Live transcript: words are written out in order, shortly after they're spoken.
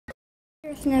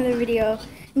Here's another video,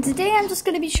 and today I'm just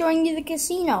going to be showing you the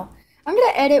casino. I'm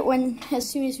going to edit as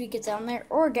soon as we get down there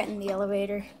or get in the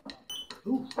elevator.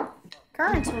 Ooh.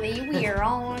 Currently, we are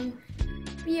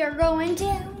going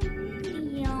down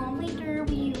the elevator.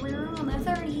 We were on the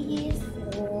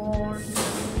 30th floor.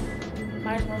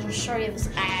 Might as well just show you this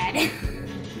ad.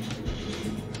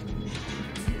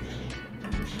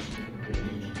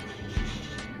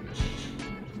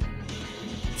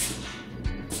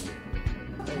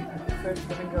 First,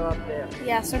 gonna go up there.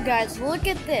 Yeah, so guys, look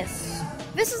at this.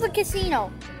 This is the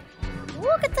casino.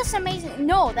 Look at this amazing.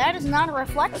 No, that is not a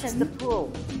reflection. That's the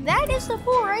pool. That is the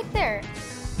pool right there.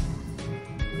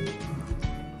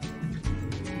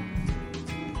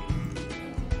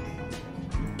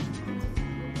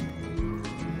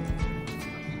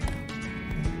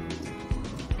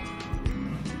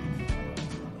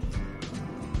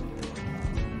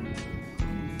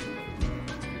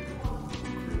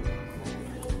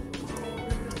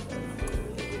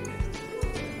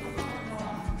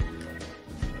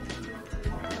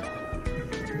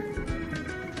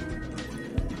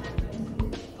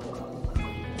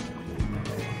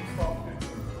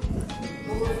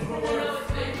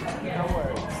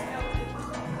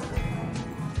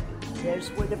 There's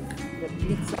where the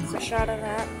pizza. A shot of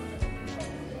that.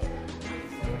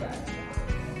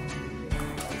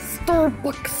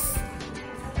 Starbucks.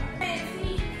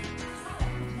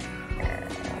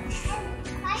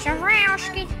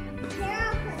 Sharowski.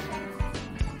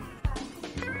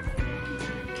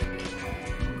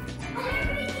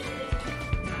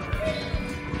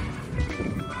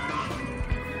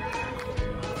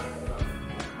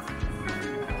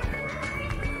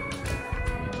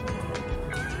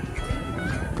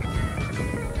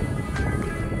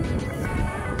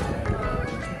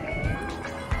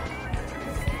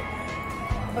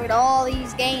 Look at all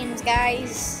these games,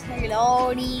 guys. Look at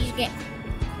all these games.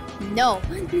 No.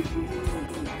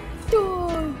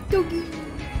 Doggy.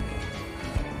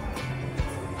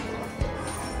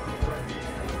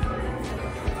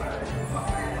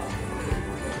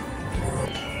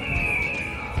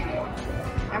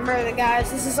 Remember, the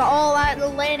guys, this is all at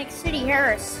Atlantic City,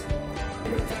 Harris.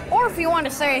 Or if you want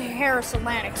to say Harris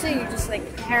Atlantic City, just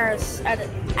like Harris at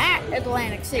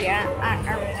Atlantic City. I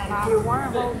really don't know. You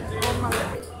want to hold my...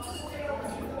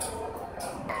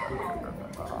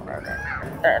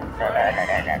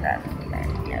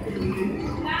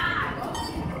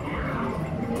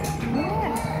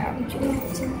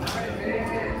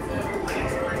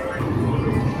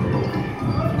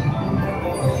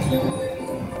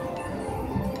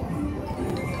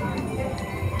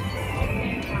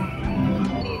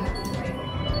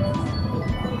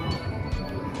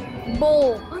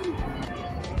 Bull.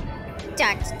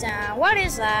 Dun, dun. What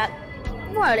is that?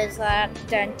 What is that?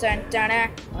 Dun, dun, dun,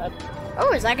 dun.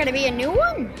 Oh, is that going to be a new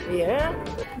one? Yeah.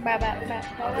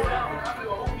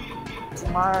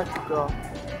 Tomorrow to go.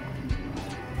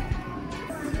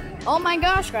 Oh my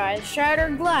gosh, guys.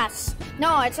 Shattered glass.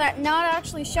 No, it's not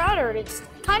actually shattered. It's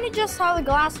kind of just how the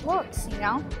glass looks, you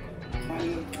know?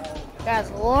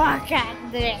 Guys, look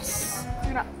at this.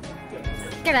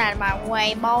 Get out of my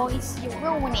way, boys. You're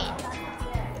ruining it.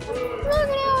 Look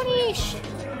at all this shit.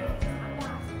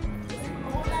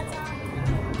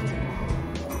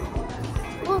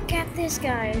 Look at this,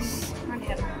 guys.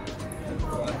 Okay.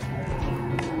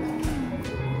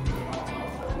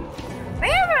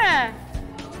 Where?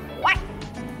 What?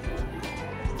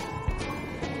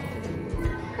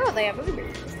 Oh, they have Uber.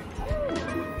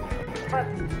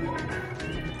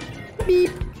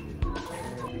 Beep.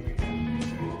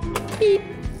 Beep.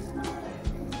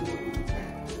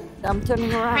 I'm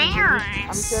turning around.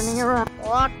 Harris. I'm turning around.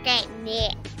 Look at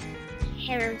it.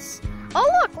 Harris. Oh,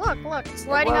 look. It's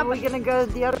lighting up. Are we gonna go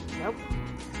the other? Nope.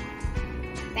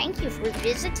 Thank you for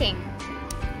visiting.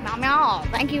 No.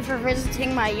 Thank you for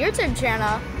visiting my YouTube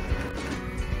channel.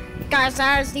 Guys,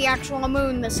 that is the actual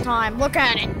moon this time. Look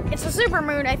at it. It's a super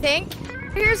moon, I think.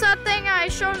 Here's that thing I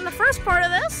showed in the first part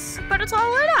of this, but it's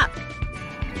all lit up.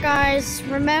 Guys,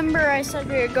 remember I said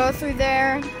we would go through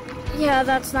there? Yeah,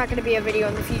 that's not gonna be a video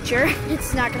in the future.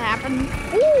 It's not gonna happen.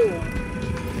 Ooh!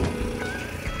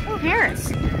 Oh,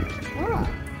 Harris. Oh.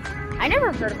 I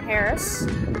never heard of Harris.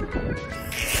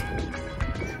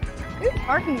 Ooh,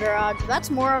 parking garage. That's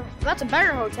a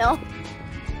better hotel.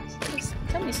 Just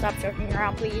tell me to stop joking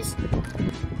around, please.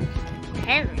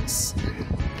 Harris.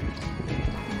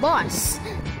 Bus.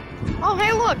 Oh,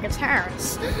 hey, look, it's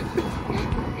Harris.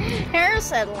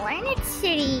 Harris Atlantic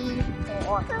City.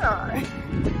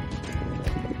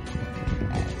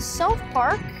 South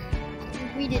Park.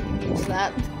 We didn't use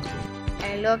that.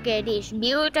 And look at this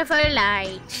beautiful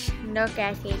light. Look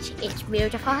at it. It's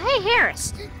beautiful. Hey,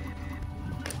 Harris.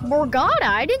 Borgata,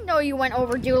 I didn't know you went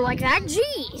overdue like that.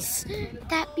 Jeez.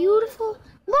 That beautiful,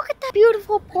 look at that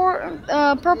beautiful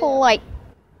purple light.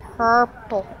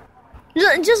 Purple.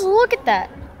 Just look at that.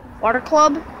 Water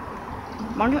Club?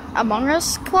 Among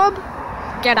Us Club?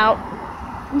 Get out.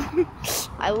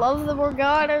 I love the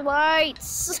Borgata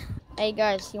lights. Hey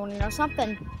guys, you wanna know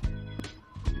something?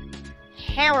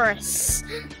 Harris.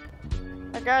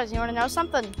 Hey guys, you wanna know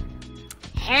something?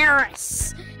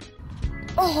 Harris.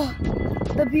 Oh,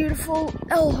 the beautiful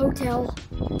L Hotel.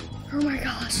 Oh my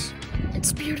gosh,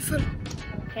 it's beautiful.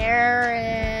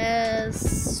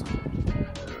 Harris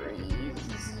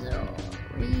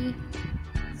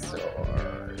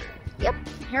Resort. Yep,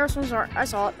 Harris Resort. I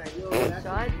saw it.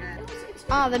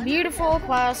 Ah, the beautiful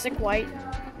plastic white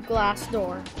glass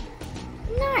door.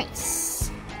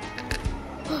 Nice.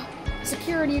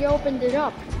 Security opened it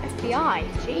up. FBI.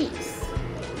 Jeez.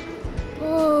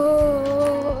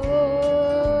 Oh,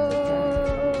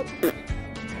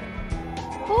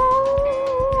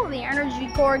 the energy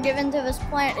core given to this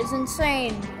plant is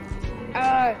insane.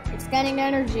 It's getting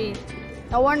energy.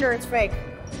 No wonder it's fake.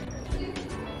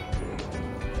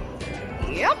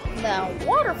 Yep, the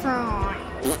waterfront.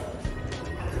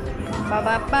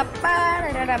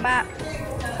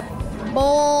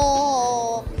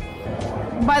 Bull.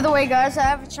 By the way, guys, I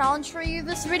have a challenge for you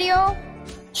this video.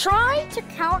 Try to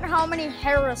count how many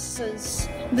Harrises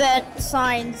that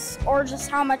signs, or just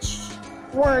how much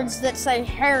words that say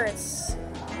Harris.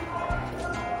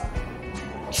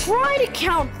 Try to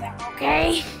count them,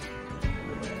 okay?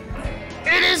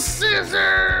 It is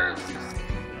scissors!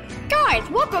 Guys,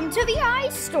 welcome to the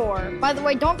ice store. By the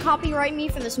way, don't copyright me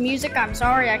for this music. I'm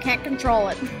sorry, I can't control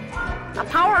it. A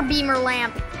power beamer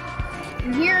lamp.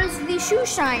 And here's the shoe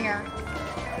shiner.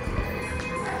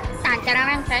 Dun, dun,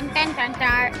 dun, dun, dun, dun,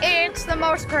 dun. It's the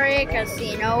most great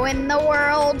casino in the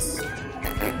world.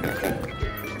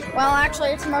 Well,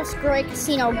 actually, it's the most great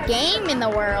casino game in the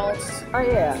world. Oh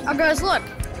yeah. Oh, guys, look.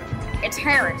 It's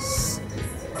Harris.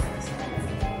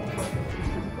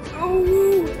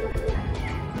 Oh.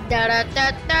 Da da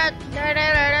da da da da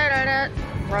da da da.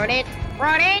 Run it.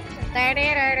 Da da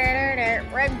da da da da.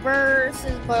 Red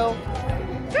versus blue.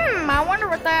 I wonder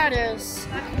what that is.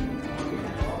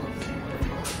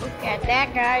 Look at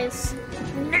that, guys.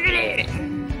 Look at it.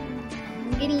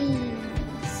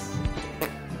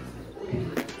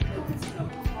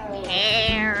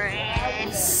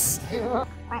 Harris.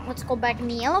 Alright, let's go back in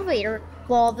the elevator.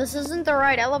 Well, this isn't the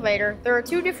right elevator. There are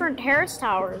two different Harris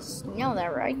towers. You know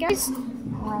that, right, guys?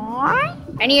 Right?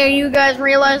 Any of you guys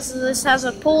realize this has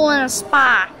a pool and a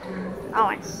spa? Oh,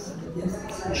 it's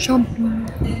jumping.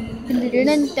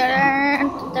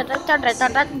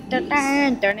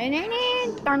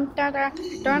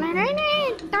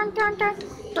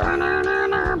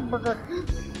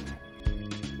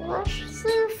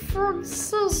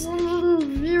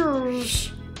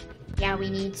 Yeah, we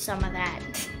need some of that.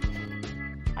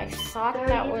 I thought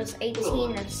that was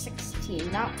 18 or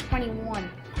 16, not 21.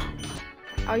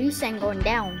 Are you saying going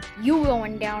down? You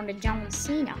going down to John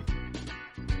Cena.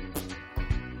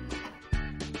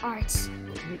 Alright.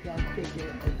 You can take a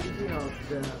video of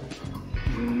the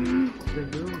room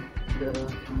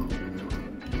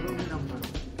number.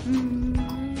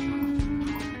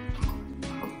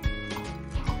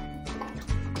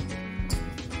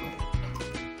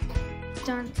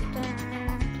 Dun, dun, dun,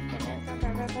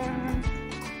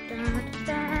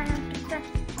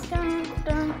 dun,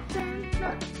 dun, dun,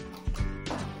 dun.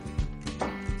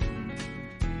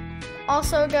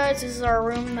 Also, guys, this is our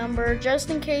room number,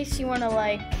 just in case you want to,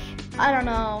 like, I don't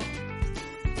know,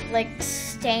 like,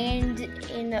 stand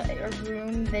in a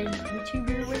room the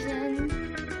YouTuber was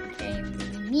in. Okay,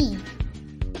 me.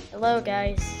 Hello,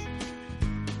 guys.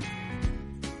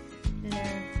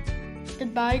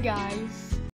 Goodbye, guys.